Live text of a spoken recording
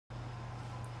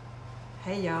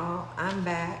Hey y'all, I'm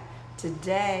back.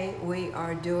 Today we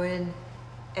are doing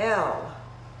L,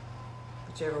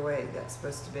 whichever way that's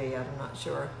supposed to be, I'm not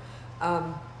sure.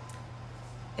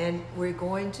 And we're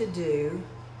going to do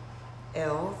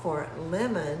L for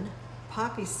Lemon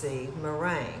Poppyseed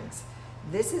Meringues.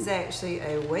 This is actually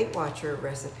a Weight Watcher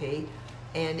recipe,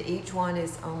 and each one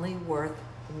is only worth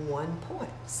 1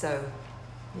 point. So,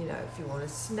 you know, if you want a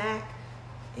snack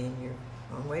and you're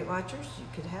on Weight Watchers, you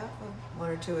could have 1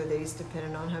 or 2 of these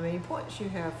depending on how many points you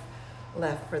have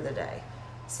left for the day.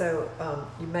 So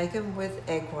you make them with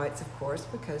egg whites, of course,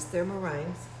 because they're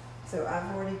meringues. So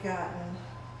I've already gotten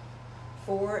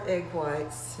 4 egg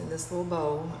whites in this little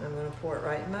bowl. I'm going to pour it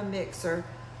right in my mixer,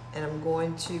 and I'm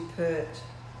going to put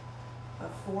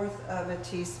 1/4 of a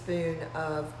teaspoon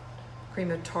of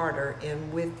cream of tartar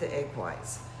in with the egg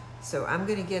whites. So I'm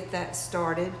going to get that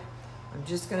started. I'm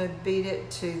just going to beat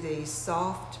it to the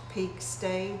soft peak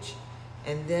stage,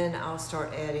 and then I'll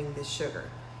start adding the sugar.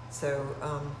 So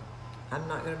I'm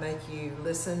not going to make you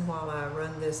listen while I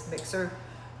run this mixer,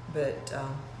 but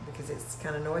because it's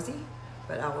kind of noisy,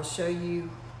 but I will show you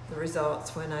the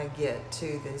results when I get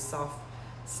to the soft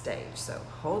stage. So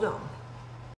hold on.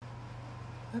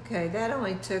 Okay, that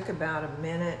only took about a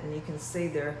minute, and you can see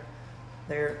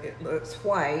it looks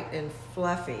white and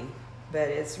fluffy, but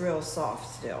it's real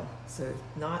soft still. So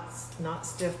not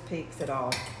stiff peaks at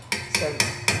all. So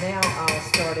now I'll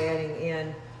start adding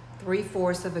in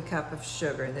 3/4 of a cup of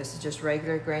sugar. And this is just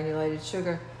regular granulated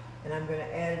sugar, and I'm gonna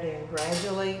add it in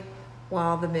gradually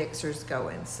while the mixer's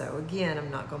going. So again, I'm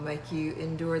not gonna make you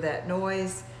endure that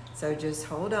noise. So just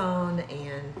hold on,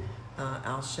 and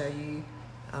I'll show you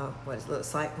what it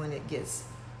looks like when it gets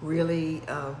really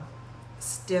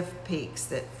stiff peaks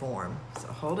that form. So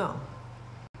hold on.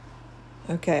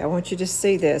 Okay, I want you to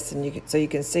see this, and so you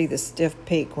can see the stiff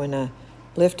peak when I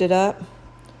lift it up.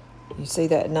 You see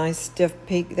that nice stiff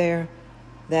peak there?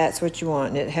 That's what you want,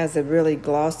 and it has a really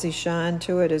glossy shine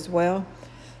to it as well.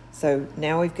 So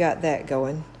now we've got that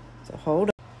going. So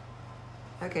hold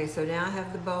on. Okay, so now I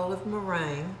have the bowl of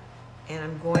meringue, and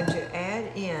I'm going to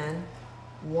add in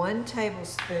 1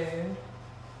 tablespoon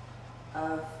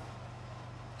of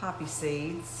poppy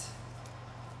seeds,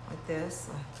 like this.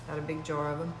 I've got a big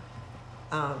jar of them.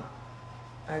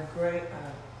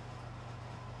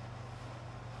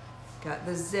 Got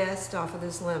the zest off of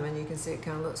this lemon. You can see it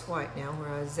kind of looks white now, where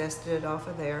I zested it off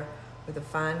of there with a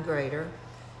fine grater.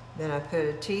 Then I put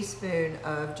a teaspoon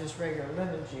of just regular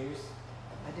lemon juice.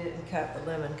 I didn't cut the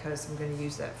lemon because I'm going to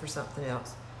use that for something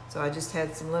else. So I just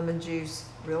had some lemon juice,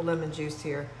 real lemon juice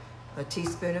here, a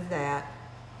teaspoon of that,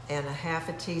 and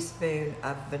 1/2 teaspoon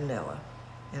of vanilla.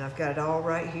 And I've got it all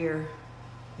right here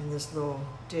in this little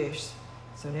dish.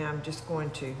 So now I'm just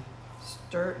going to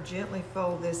gently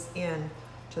fold this in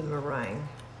to the meringue.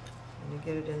 Let me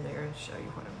get it in there and show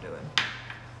you what I'm doing.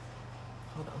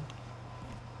 Hold on.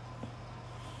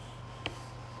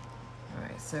 All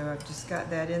right, so I've just got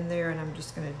that in there, and I'm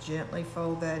just going to gently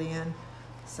fold that in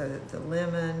so that the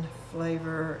lemon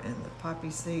flavor and the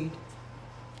poppy seed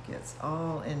gets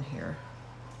all in here.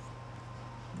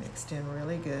 Mixed in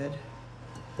really good.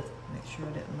 Make sure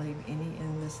I didn't leave any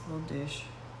in this little dish.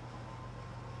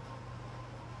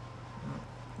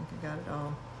 I think I got it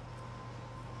all.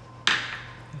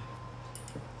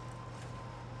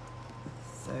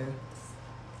 So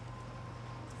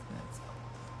that's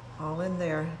all in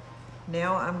there.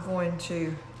 Now I'm going to,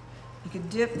 you could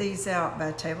dip these out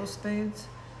by tablespoons,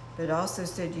 but it also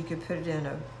said you could put it in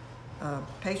a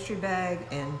pastry bag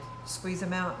and squeeze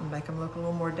them out and make them look a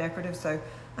little more decorative. So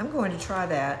I'm going to try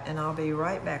that, and I'll be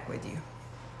right back with you.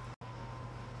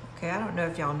 Okay, I don't know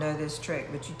if y'all know this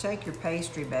trick, but you take your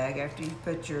pastry bag after you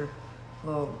put your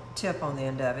little tip on the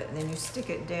end of it, and then you stick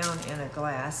it down in a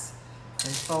glass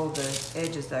and fold the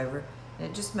edges over. And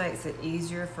it just makes it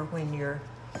easier for when you're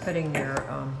putting your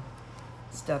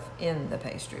stuff in the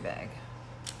pastry bag.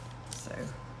 So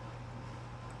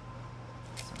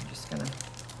I'm just gonna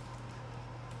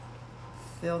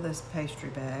fill this pastry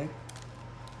bag.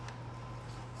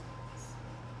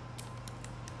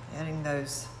 Adding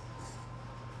that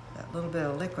little bit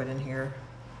of liquid in here.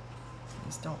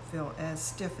 These don't feel as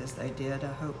stiff as they did.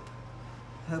 I hope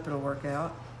it'll work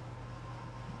out.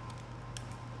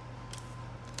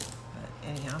 But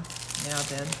anyhow, now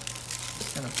then, I'm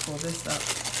just gonna pull this up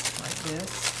like this.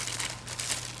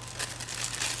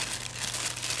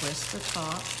 Twist the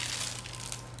top.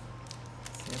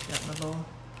 See, I've got my little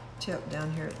tip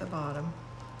down here at the bottom.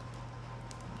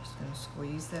 I'm just gonna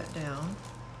squeeze that down.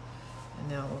 And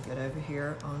now we'll get over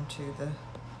here onto this.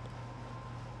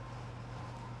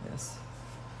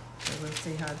 So we'll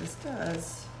see how this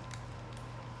does.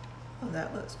 Oh,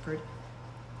 that looks pretty.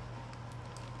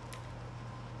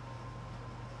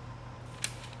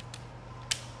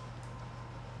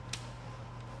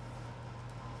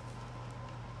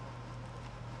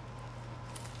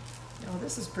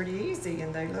 This is pretty easy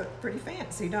and they look pretty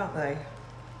fancy, don't they?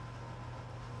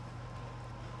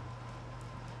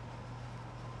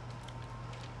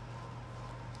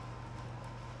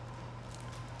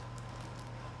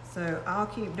 So I'll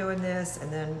keep doing this,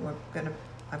 and then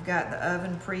I've got the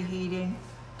oven preheating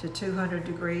to 200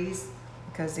 degrees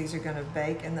because these are gonna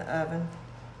bake in the oven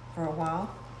for a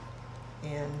while.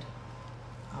 And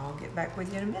I'll get back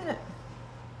with you in a minute.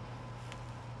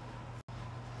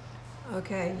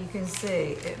 Okay, you can see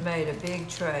it made a big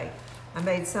tray. I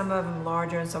made some of them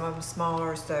larger and some of them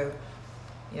smaller, so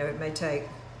it may take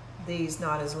these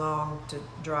not as long to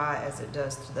dry as it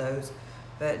does to those.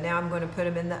 But now I'm going to put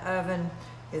them in the oven.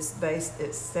 It's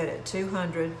set at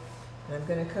 200, and I'm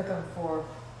going to cook them for,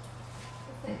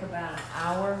 I think, about an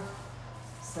hour.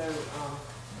 So let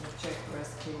me check the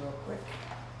recipe real quick.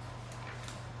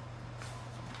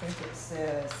 I think it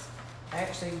says,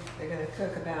 actually, they're going to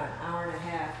cook about an hour and a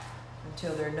half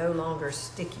until they're no longer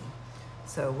sticky.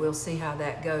 So we'll see how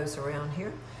that goes around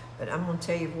here. But I'm going to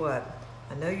tell you what,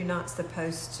 I know you're not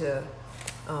supposed to,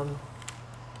 I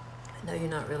know you're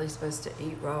not really supposed to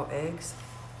eat raw eggs,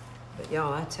 but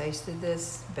y'all, I tasted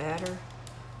this batter,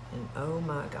 and oh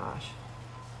my gosh,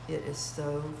 it is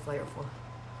so flavorful.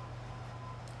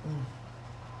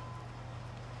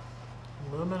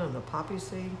 Lemon and the poppy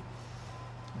seed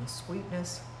and the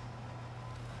sweetness.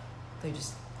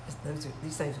 These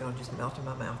things are gonna just melt in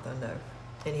my mouth, I know.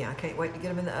 Anyhow, I can't wait to get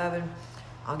them in the oven.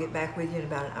 I'll get back with you in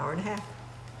about an hour and a half.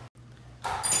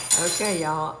 Okay,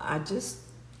 y'all, I just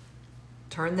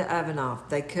turned the oven off.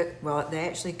 They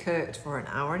actually cooked for an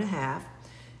hour and a half.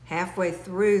 Halfway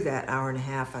through that hour and a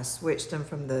half, I switched them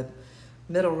from the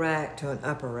middle rack to an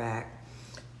upper rack.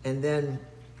 And then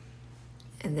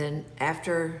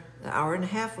after the hour and a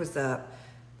half was up,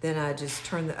 then I just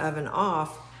turned the oven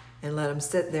off and let them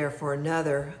sit there for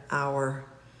another hour,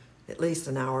 at least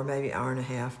an hour, maybe hour and a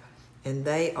half. And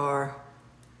they are,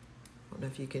 I don't know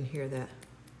if you can hear that.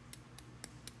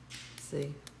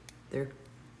 See, they're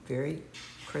very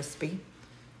crispy.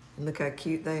 And look how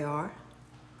cute they are.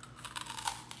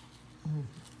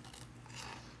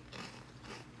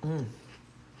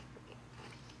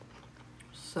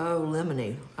 So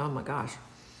lemony, oh my gosh.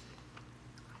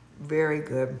 Very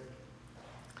good.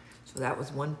 So that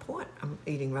was 1 point I'm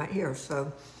eating right here.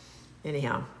 So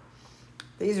anyhow,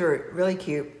 these are really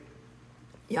cute.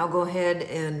 Y'all go ahead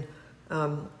and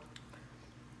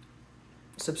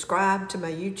subscribe to my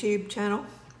YouTube channel.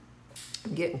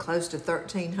 I'm getting close to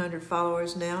 1,300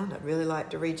 followers now, and I'd really like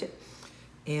to reach it.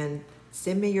 And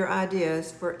send me your ideas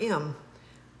for M.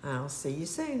 I'll see you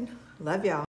soon. Love y'all.